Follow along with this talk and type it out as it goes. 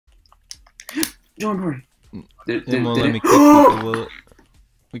Join. It won't let me kick people, will it?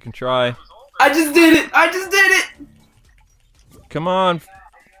 We can try. I just did it! I just did it! Come on,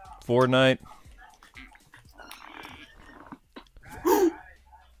 Fortnite.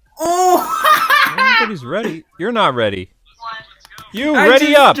 Oh! Everybody's ready. You're not ready. You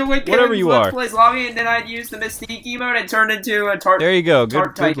ready up! Whatever you are. Place lobby, and then I'd use the Mystique emote and turn into a tart. There you go.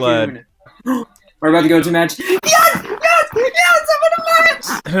 Good lad. We're about to go to match. Yes! Yes! Yes! I'm in a match!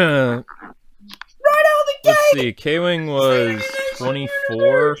 Right out of the gate! Let's see. K-Wing was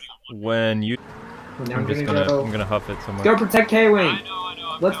 24 when you. I'm gonna huff it somewhere. Go protect K-Wing.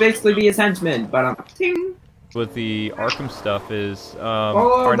 Let's basically be his henchmen, but ting. With the Arkham stuff is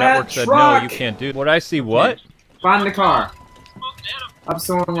oh, our network said no, you can't do. What I see? What? Find the car. Up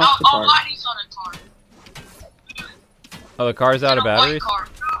someone left the car. Oh, the car's out of batteries?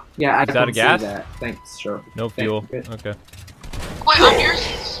 Yeah, I can out of gas? See that. Thanks, sure. No fuel. Okay. Wait, on yours,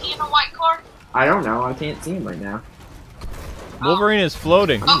 is he in a white car? I don't know. I can't see him right now. Wolverine is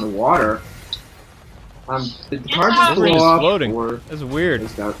floating. I'm in the water. The car just Wolverine blew is up. floating. Or That's weird.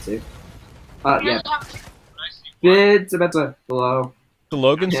 it's about to. Yeah. It's about to blow. The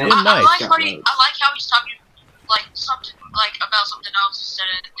Logan skin, I nice. like how he's talking like something like about something else instead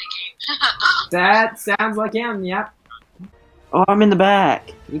of the game. That sounds like him. Yep. Oh, I'm in the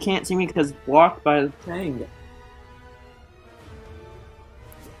back. You can't see me because blocked by the thing.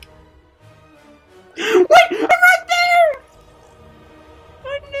 Wait! I'm right there!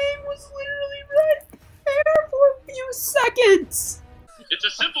 My name was literally right there for a few seconds! It's a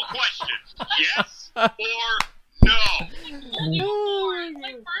simple question. Yes or no?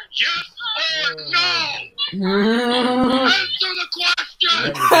 Yes or no? Answer the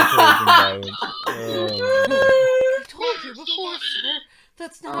question! I told you before, sir.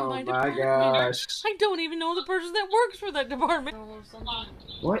 That's not my department. Gosh. I don't even know the person that works for that department.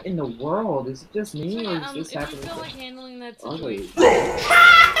 What in the world? Is it just me or is this if happening? you feel like handling that Ugly. situation,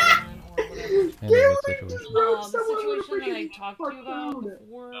 the situation that I talked to you about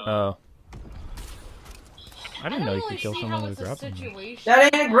before. Oh. I didn't know you could kill someone with a grappling. That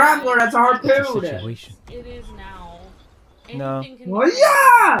ain't a grappler, that's a harpoon! Situation. It is now. No. Well,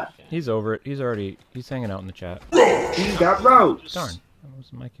 yeah! He's over it. He's hanging out in the chat. He got roped! Darn. That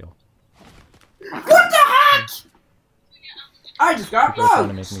was my kill. What the heck?! I just got People are trying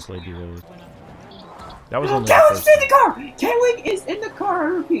to roped! make me play D-Release. That was only K-Wing's in the car! K-Wing is in the car, I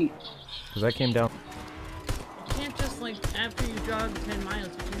repeat. Because I came down. You can't just, like, after you jog 10 miles,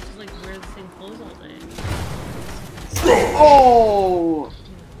 you can't just, like, wear the same clothes all day. Oh!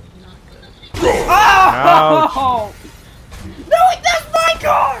 Not good. Oh! No, that's my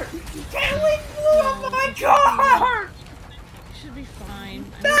car! K-Wing blew up my car! You should be fine.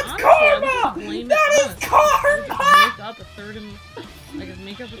 That's honestly, karma! That is karma! Make up a third and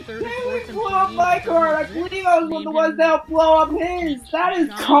K-Wing fourth blew up my car! I believe I was the ones that blow up his! That is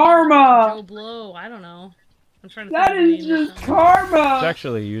karma! Joe Blow, I don't know. I'm trying to that is just karma! It's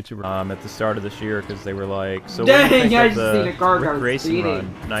actually a YouTuber at the start of this year because they were like, so dang, what do you think I of just seen a car the was racing speeding.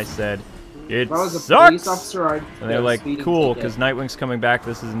 run? And I said, it If I was a sucks! police officer, I'd And they're like, cool, because Nightwing's coming back,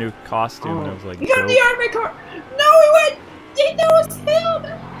 this is a new costume. And I was like, he got the army car! No, he went! That was him! No!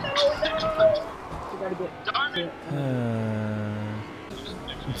 We gotta get...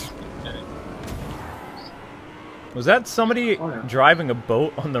 Was that somebody driving a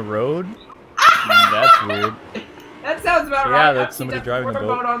boat on the road? That's weird. That sounds about right. Yeah, that's somebody driving a boat.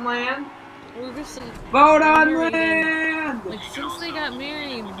 Boat on land. Boat on land! Like, since they got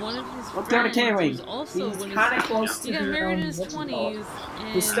married, one of his Let's go to K-Wing. was also He's when kind of close to he got married in his what's it called? 20s. And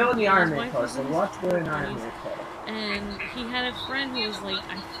He's still in the Iron his Man wife car, was so in his watch what an Iron 20s, Man car. And he had a friend who was like,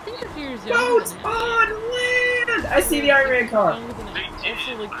 I think a few years younger Boats than him. on land! I see the Iron Man car.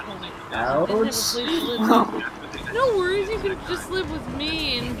 Also, like, 20. Ouch. Didn't have a place to live. No worries, you can just live with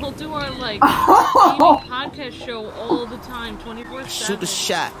me and we'll do our, like, podcast show all the time, 24/7. Shoot a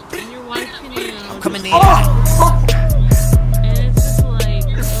shot. And your wife can, you know, I'm coming in. and it's just like,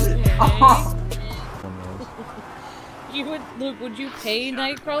 okay. You would, look, would you pay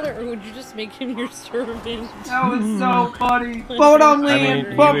Nightcrawler or would you just make him your servant? That was so funny. Boat on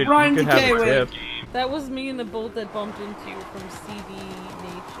land, bump Ryan to K-Wing. That was me in the boat that bumped into you from CD Nation.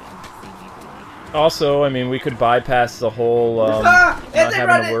 Also, I mean, we could bypass the whole not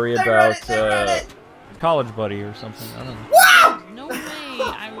having to worry about college buddy or something. I don't know. No way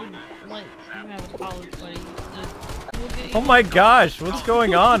I would let you have a college buddy. Oh my gosh, what's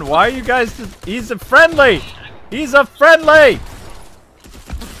going on? Why are you guys just... He's a friendly! He's a friendly!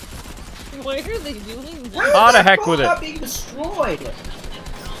 Why are they doing that? How the heck with it? Being destroyed.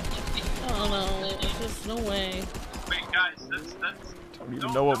 I don't know. It's just no way. Wait, guys, that's don't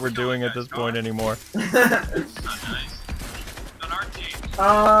even know what we're doing at this point anymore.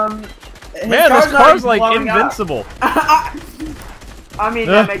 Man, this car's like invincible. I mean,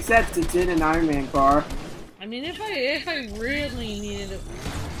 that makes sense. It's in an Iron Man car. I mean, if I really needed it,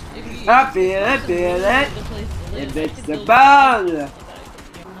 I feel it. Invincible. No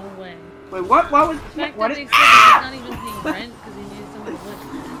way. Wait, what? What was? The fact What that is? they said he's not even paying rent because he needed someone to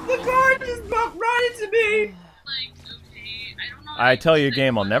live. The car just bumped right into me. Like, okay, I don't know. I tell you a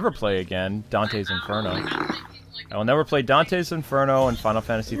game I'll never play again, Dante's Inferno. I will never play Dante's Inferno and Final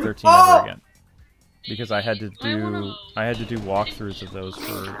Fantasy 13 ever again. Because I had to do walkthroughs of those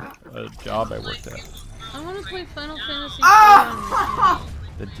for a job I worked at. I want to play Final Fantasy.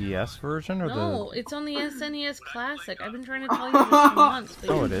 The DS version or No, it's on the SNES Classic. I've been trying to tell you this for months. But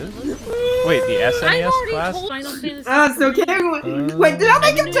Oh, it is? listening. Wait, the I've SNES already Classic? told Final Fantasy. That's okay. Wait, did I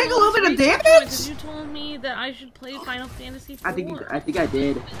make him take a little bit of damage? You told me that I should play Final Fantasy 4. I think I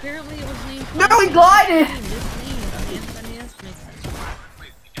did. Apparently it was named. No, he glided!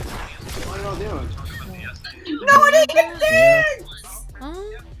 What are you doing? No, I didn't dance!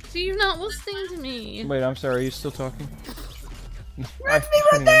 Oh, so you're not listening to me. Wait, I'm sorry, are you still talking? That's me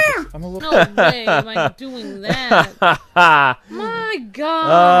right there! I'm a little... No way am I doing that. My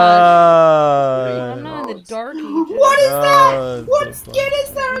God. I'm not in the dark ages. What is that? What skin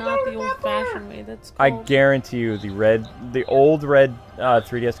is that? Not the old-fashioned way. That's I called. guarantee you the old red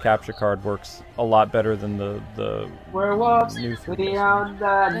 3DS capture card works a lot better than the Werewolves, new we 3DS. on the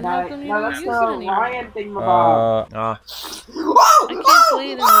Then how night. come you No, don't that's use it the anymore? Ryan thing, Bob. I can't play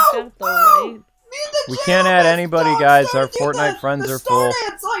it in the depth though, right? We can't add anybody, guys. Our Fortnite friends are full.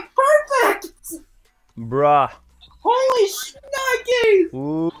 It's like perfect! Bruh. Holy shnikes!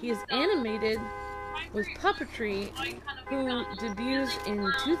 Ooh. He is animated with puppetry, who debuts in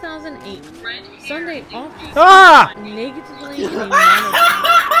 2008. Sunday offers Ah! negatively in a manner.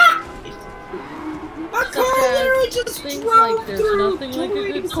 My car literally just things drove like there's through nothing like a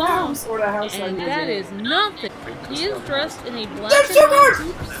good 280 song, cars, sort of house and I that live is nothing. He is dressed in a black There's and two white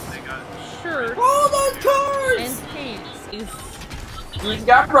cars! shirt All those and cars! pants. He's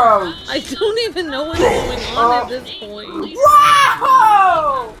got bros. I don't even know what's going on at this point.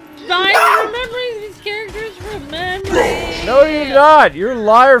 Wow! I'm remembering these characters from memory. No, you're not. You're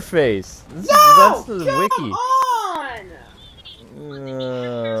liar face. That's the Come wiki. on!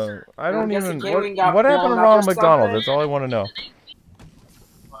 I don't guessing even. Kaylee got What happened to blown up Ronald or McDonald? something? That's all I want to know.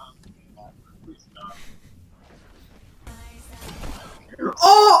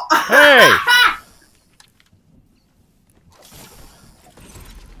 Oh! Hey!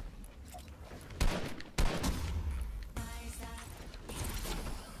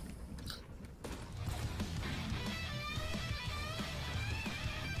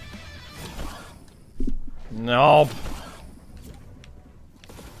 Nope.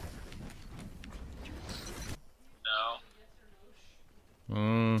 No.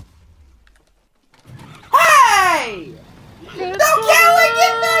 Hey! No, Kelly,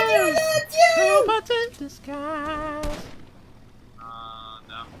 get back here! That's you!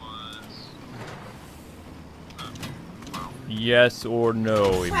 That was. Yes or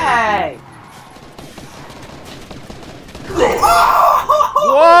no? Hey!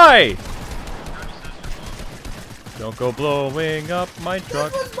 Why? Don't go blowing up my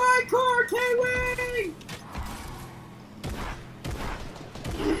truck. This was my car, K-Wing!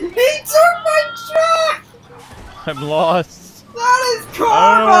 He took my truck! I'm lost. That is karma!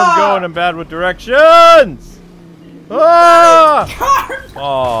 I don't know where I'm going. I'm bad with directions. Ah! Karma!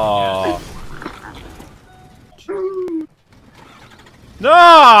 Aww. No!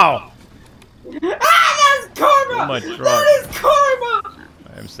 Ah, that's karma! Oh, my truck. That is karma!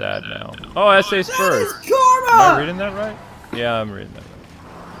 I am sad now. Oh, S.A. That Spurs. is karma! Am I reading that right? Yeah, I'm reading that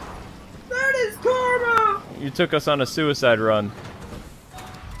right. That is karma! You took us on a suicide run.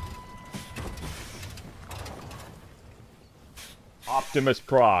 Optimus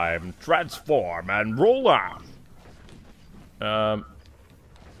Prime, transform and roll out. Are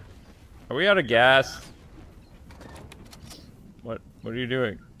we out of gas? What are you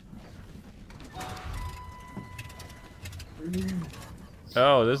doing?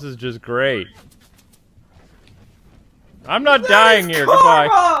 Oh, this is just great. I'm not dying here. Karma!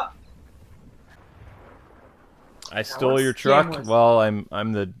 Goodbye. I stole your truck. Well,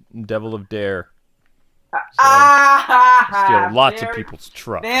 I'm the devil of Dare. I steal lots of people's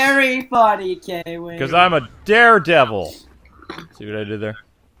trucks. Very funny, K-Wing. Because I'm a daredevil. See what I did there?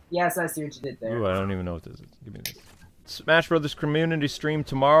 Yes, I see what you did there. Ooh, I don't even know what this is. Give me this. Smash Brothers community stream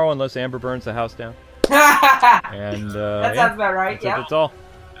tomorrow, unless Amber burns the house down. And that yeah, sounds about right. that's all.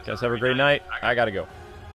 Guys, have a great night. I gotta go.